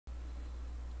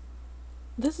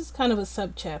this is kind of a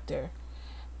subchapter.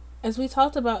 As we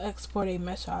talked about exporting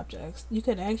mesh objects, you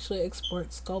can actually export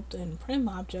sculpt and prim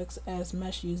objects as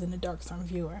mesh using the Darkstorm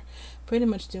viewer, pretty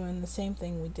much doing the same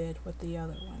thing we did with the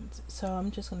other ones. So I'm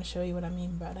just going to show you what I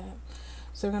mean by that.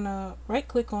 So we're going to right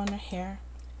click on the hair,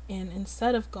 and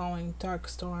instead of going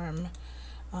Darkstorm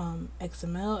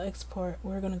XML export,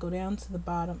 we're going to go down to the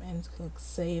bottom and click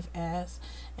save as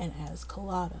and as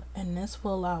collada, and this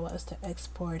will allow us to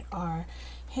export our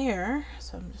hair.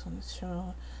 So I'm just going to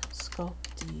show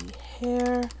Sculpty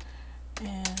hair,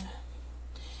 and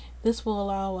this will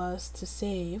allow us to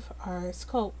save our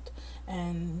sculpt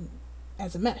and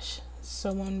as a mesh.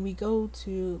 So when we go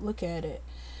to look at it,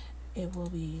 it will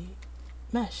be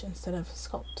mesh instead of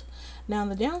sculpt. Now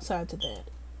the downside to that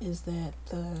is that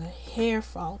the hair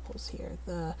follicles here,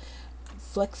 the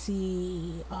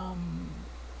flexy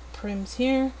prims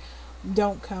here,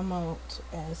 don't come out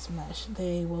as mesh.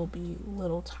 They will be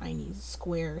little tiny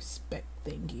square speck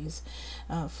thingies.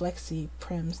 Flexi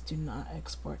prims do not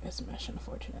export as mesh,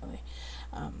 unfortunately.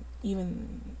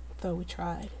 Even though we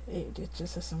tried, it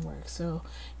just doesn't work. So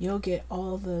you'll get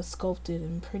all the sculpted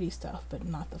and pretty stuff, but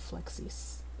not the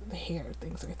flexies, the hair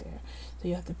things right there. So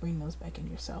you have to bring those back in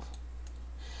yourself.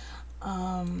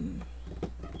 You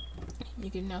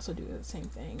can also do the same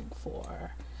thing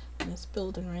for this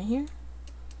building right here.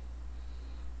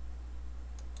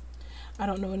 I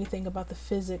don't know anything about the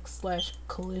physics /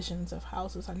 collisions of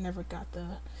houses. I never got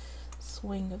the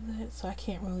swing of that, so I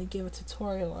can't really give a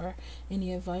tutorial or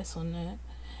any advice on that.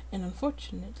 And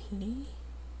unfortunately,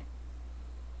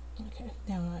 okay,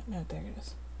 now there it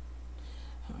is.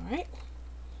 Alright.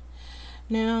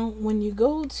 Now, when you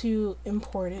go to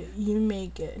import it, you may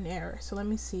get an error. So let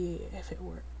me see if it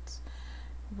works.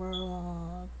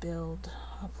 World, build,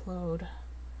 upload,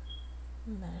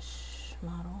 mesh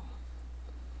model.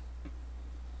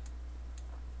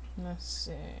 Let's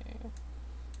see.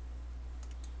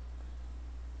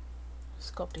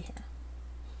 Sculpty here.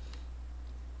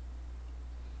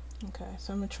 Okay,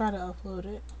 so I'm going to try to upload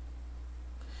it.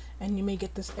 And you may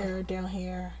get this error down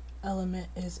here. Element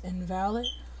is invalid.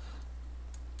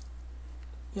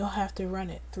 You'll have to run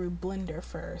it through Blender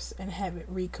first and have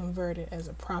it reconverted as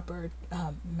a proper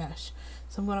mesh.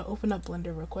 So I'm going to open up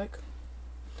Blender real quick.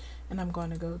 And I'm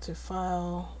going to go to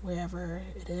File, wherever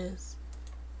it is.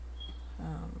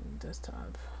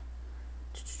 Desktop.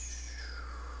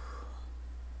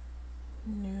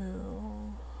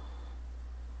 New.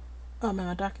 Oh,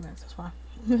 my documents, that's fine.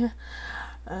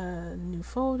 New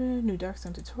folder, new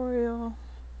Darkstorm tutorial.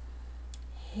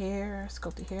 Hair,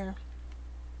 Sculpty hair.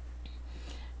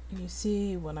 And you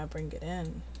see when I bring it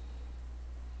in,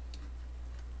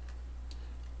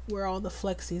 where all the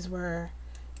flexies were,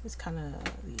 it's kind of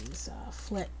these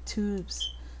flat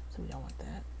tubes, so we don't want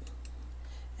that.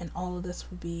 And all of this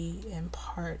would be in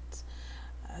parts.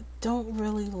 I don't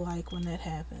really like when that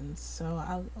happens, so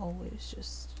I'll always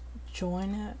just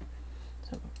join it.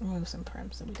 So remove some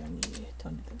prims that we don't need.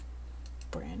 Don't need the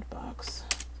brand box.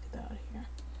 Let's get that out of here.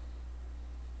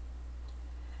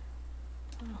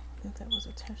 Oh, I think that was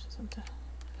attached to something.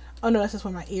 Oh no, that's just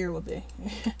where my ear would be.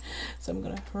 So I'm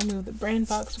gonna remove the brand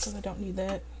box because I don't need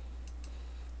that.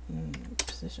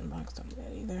 Position box, don't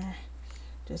need that either.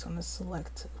 Just gonna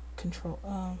select control.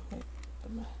 Wait,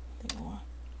 put my thing on.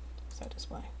 Side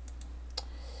display.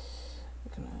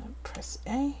 We're gonna press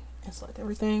A and select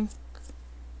everything.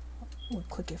 We'll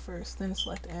click it first, then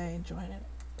select A and join it.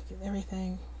 Get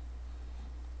everything.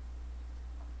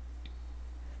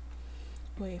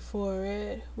 Wait for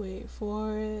it. Wait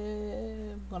for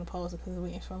it. I'm gonna pause it because it's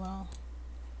waiting for long.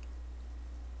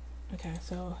 Okay,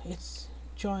 so it's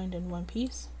joined in one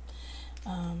piece.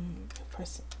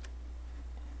 Press it.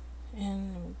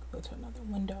 And we'll go to another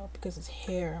window because it's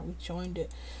hair. We joined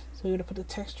it. So we're gonna put the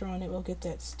texture on it. We'll get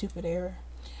that stupid error.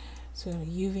 So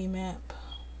UV map.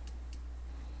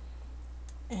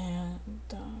 And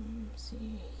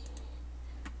see,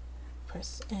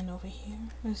 press N over here.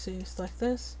 Let's see, select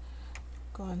this,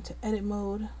 go into edit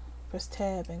mode, press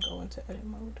tab and go into edit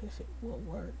mode if it will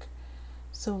work.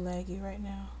 So laggy right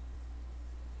now.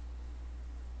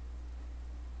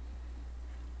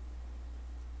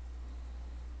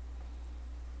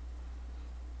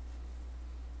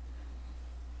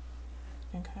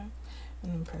 Okay,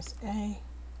 and then press A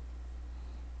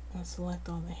and select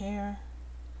all the hair.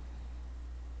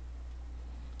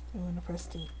 We're going to press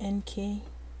the N key,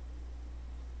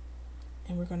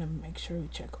 and we're going to make sure we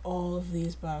check all of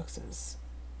these boxes.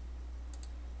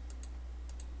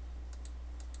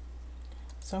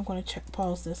 So I'm going to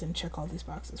pause this and check all these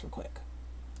boxes real quick.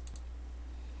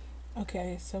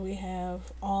 Okay, so we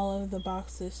have all of the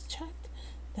boxes checked.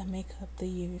 that make up the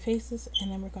UV faces,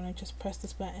 and then we're going to just press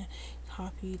this button,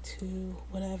 copy to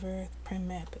whatever prime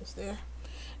map is there.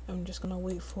 I'm just going to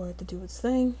wait for it to do its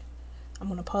thing. I'm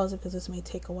going to pause it because this may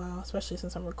take a while, especially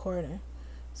since I'm recording.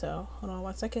 So hold on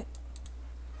 1 second.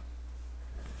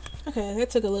 Okay, that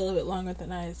took a little bit longer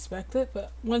than I expected,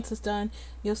 but once it's done,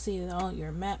 you'll see that all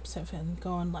your maps have been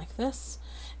going like this,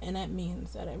 and that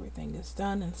means that everything is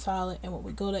done and solid, and when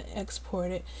we go to export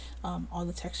it, all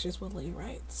the textures will lay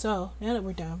right. So now that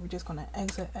we're done, we're just going to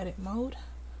exit edit mode,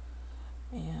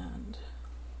 and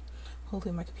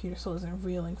hopefully my computer still isn't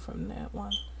reeling from that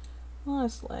one. Well,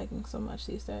 it's lagging so much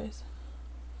these days.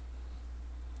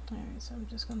 Alright, so I'm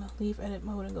just going to leave edit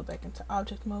mode and go back into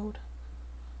object mode.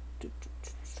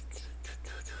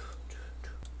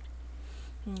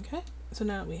 Okay, so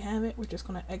now that we have it, we're just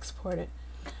going to export it,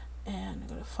 and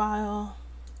go to file,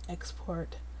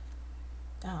 export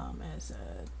as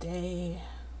a day,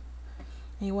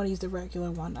 and you want to use the regular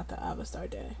one, not the Avastar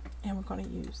day, and we're going to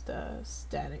use the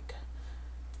static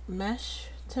mesh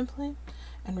template,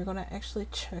 and we're going to actually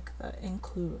check the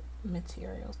include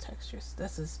materials textures.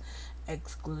 This is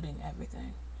excluding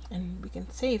everything, and we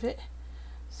can save it.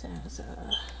 So it's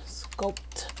a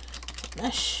sculpt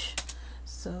mesh,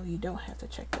 so you don't have to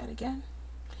check that again.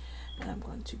 And I'm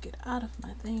going to get out of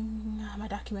my thing, my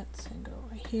documents, and go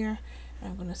right here, and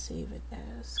I'm going to save it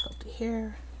as Sculpty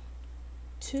here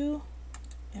to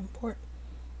import.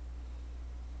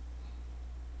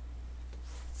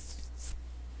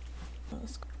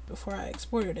 Before I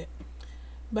exported it,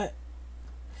 but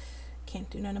can't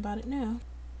do nothing about it now.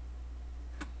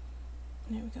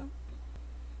 There we go.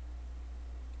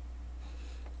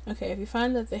 Okay, if you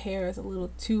find that the hair is a little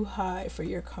too high for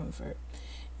your comfort,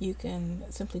 you can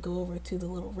simply go over to the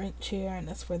little wrench here, and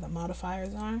that's where the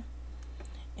modifiers are.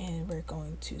 And we're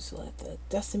going to select the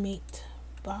decimate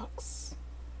box,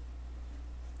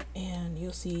 and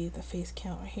you'll see the face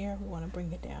count right here. We want to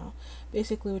bring it down.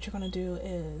 Basically what you're going to do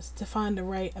is to find the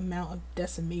right amount of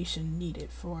decimation needed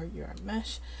for your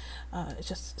mesh.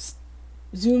 Just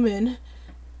zoom in,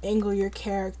 angle your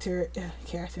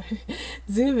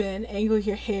zoom in, angle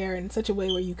your hair in such a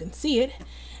way where you can see it,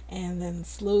 and then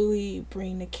slowly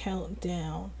bring the count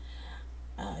down.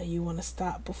 You want to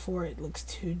stop before it looks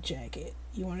too jagged.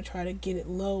 You want to try to get it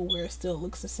low where it still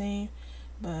looks the same,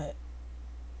 but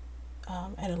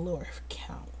at a lower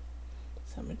count.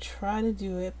 So I'm going to try to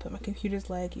do it, but my computer's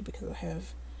laggy because I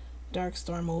have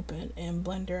Darkstorm open and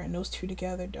Blender, and those two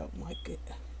together don't like it.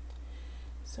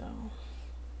 So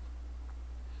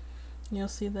you'll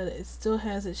see that it still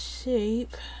has its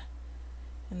shape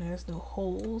and there's no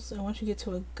holes, and once you get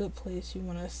to a good place you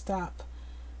want to stop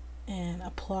and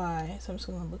apply. So I'm just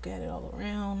going to look at it all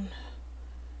around.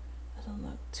 It doesn't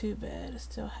look too bad. It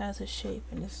still has its shape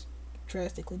and it's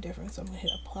drastically different, so I'm going to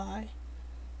hit apply.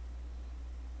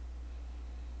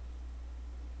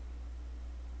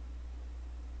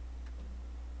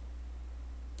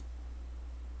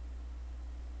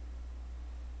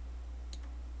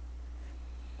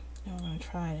 And we're going to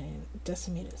try and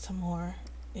decimate it some more.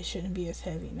 It shouldn't be as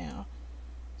heavy now,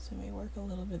 so it may work a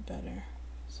little bit better.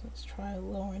 So let's try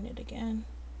lowering it again.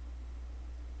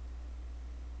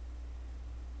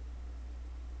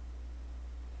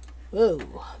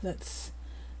 Whoa, that's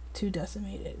too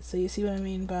decimated. So you see what I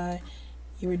mean by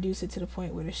you reduce it to the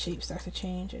point where the shape starts to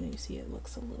change, and you see it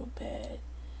looks a little bad.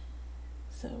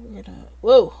 So we're gonna,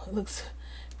 whoa, it looks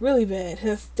really bad.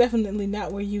 That's definitely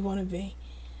not where you want to be.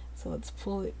 So let's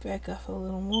pull it back up a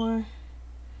little more.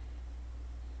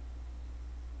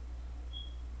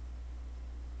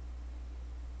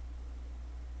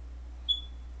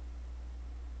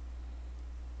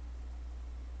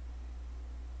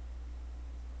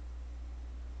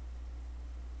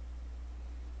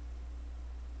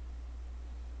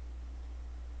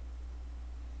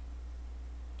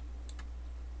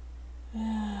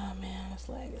 Oh man, this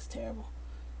lag is terrible.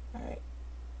 Alright.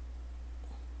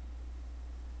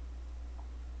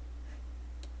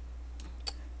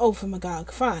 Oh, for my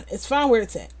God, fine. It's fine where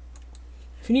it's at.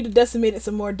 If you need to decimate it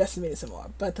some more, decimate it some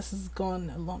more. But this is going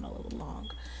along a little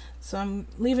long. So I'm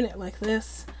leaving it like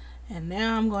this. And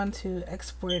now I'm going to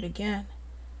export it again.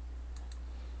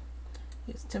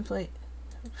 Use template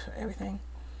for everything.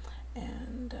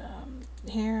 And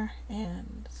here,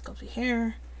 and Sculpty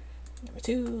here. Number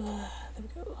 2. There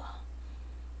we go.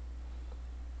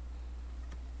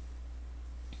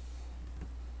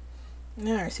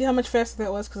 Alright, see how much faster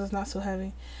that was because it's not so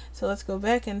heavy. So let's go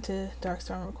back into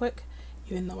Darkstorm real quick,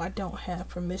 even though I don't have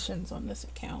permissions on this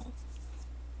account.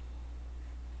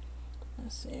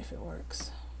 Let's see if it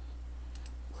works.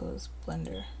 Close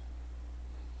Blender.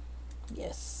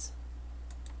 Yes.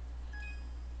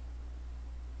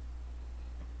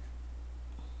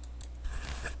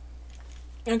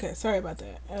 Okay, sorry about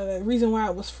that. The reason why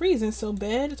it was freezing so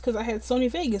bad is because I had Sony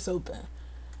Vegas open.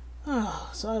 Oh,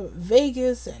 so I have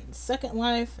Vegas and Second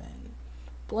Life and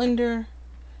Blender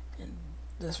and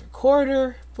this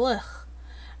recorder. Blech.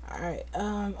 Alright,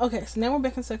 okay, so now we're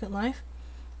back in Second Life.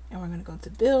 And we're gonna go to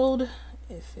build.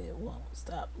 If it won't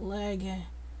stop lagging.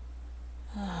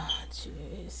 Ah,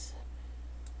 jeez.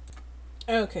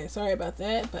 Okay, sorry about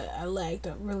that, but I lagged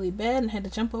up really bad and had to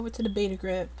jump over to the beta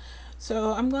grid.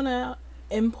 So I'm gonna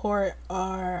import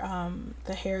our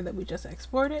the hair that we just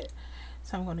exported.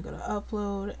 So I'm going to go to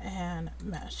upload and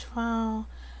mesh file,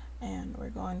 and we're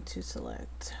going to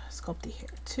select Sculpty hair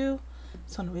 2.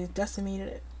 So we decimated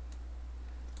it,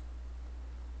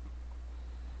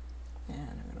 and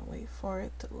I'm going to wait for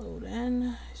it to load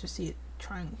in. As you see, it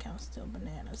trying to count still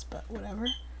bananas, but whatever.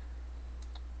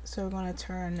 So we're going to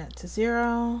turn that to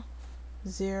 0,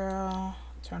 0.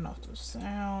 Turn off the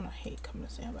sound. I hate coming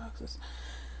to sandboxes.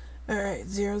 Alright,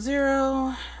 0,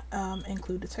 0.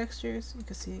 Include the textures. You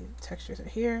can see textures are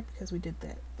here because we did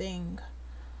that thing.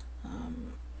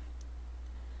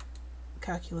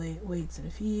 Calculate weights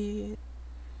and feed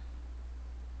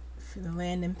for the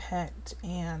land impact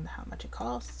and how much it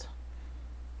costs.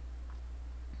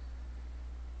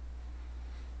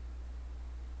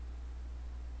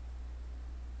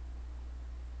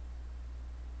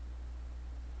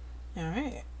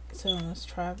 Alright, so let's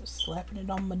try slapping it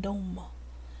on my dome.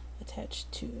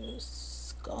 Attached to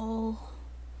skull.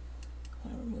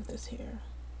 I'm gonna remove this here.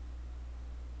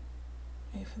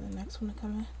 Wait for the next one to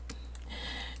come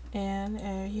in. And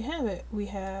there you have it. We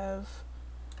have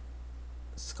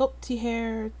Sculpty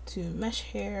hair to mesh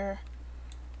hair.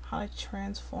 How to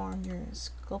transform your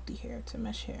Sculpty hair to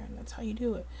mesh hair, and that's how you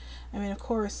do it. I mean, of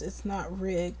course, it's not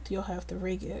rigged. You'll have to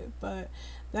rig it, but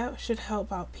that should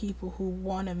help out people who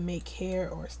want to make hair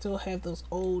or still have those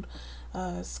old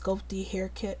Sculpty hair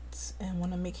kits and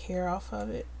want to make hair off of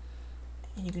it.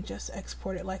 And you can just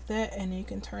export it like that, and you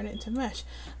can turn it into mesh.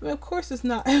 I mean, of course, it's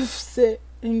not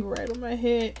sitting right on my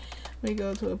head. Let me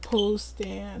go to a pose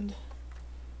stand.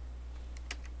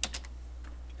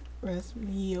 Where's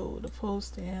Mio, the pose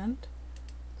stand?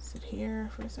 Sit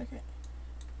here for a second.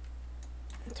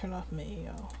 Turn off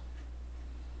Mayo.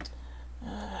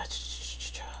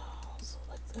 So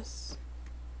like this.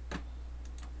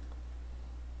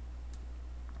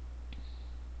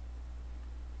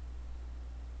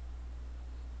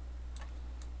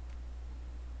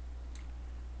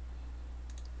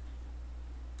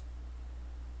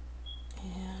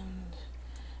 And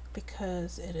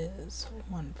because it is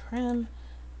one prim,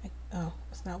 oh,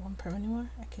 it's not one prim anymore.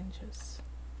 I can just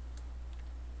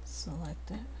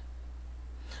select it.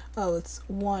 Oh, it's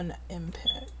one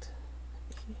impact.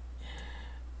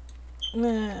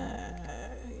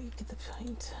 You get the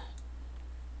point.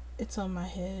 It's on my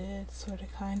head, sort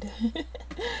of, kind of.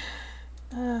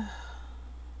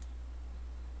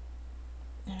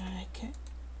 Okay.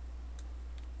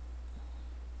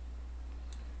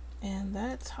 And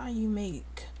that's how you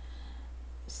make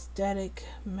static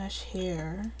mesh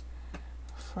hair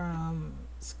from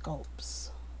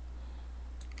sculpts.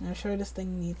 And I'm sure this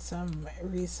thing needs some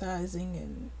resizing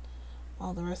and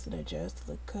all the rest of that jazz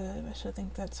to look good. I should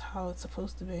think that's how it's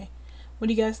supposed to be. What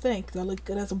do you guys think? Do I look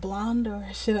good as a blonde, or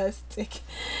should I stick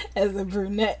as a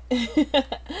brunette?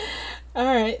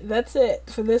 Alright, that's it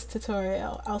for this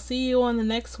tutorial. I'll see you on the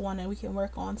next one, and we can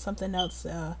work on something else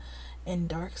in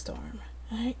Darkstorm.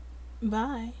 Alright,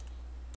 bye.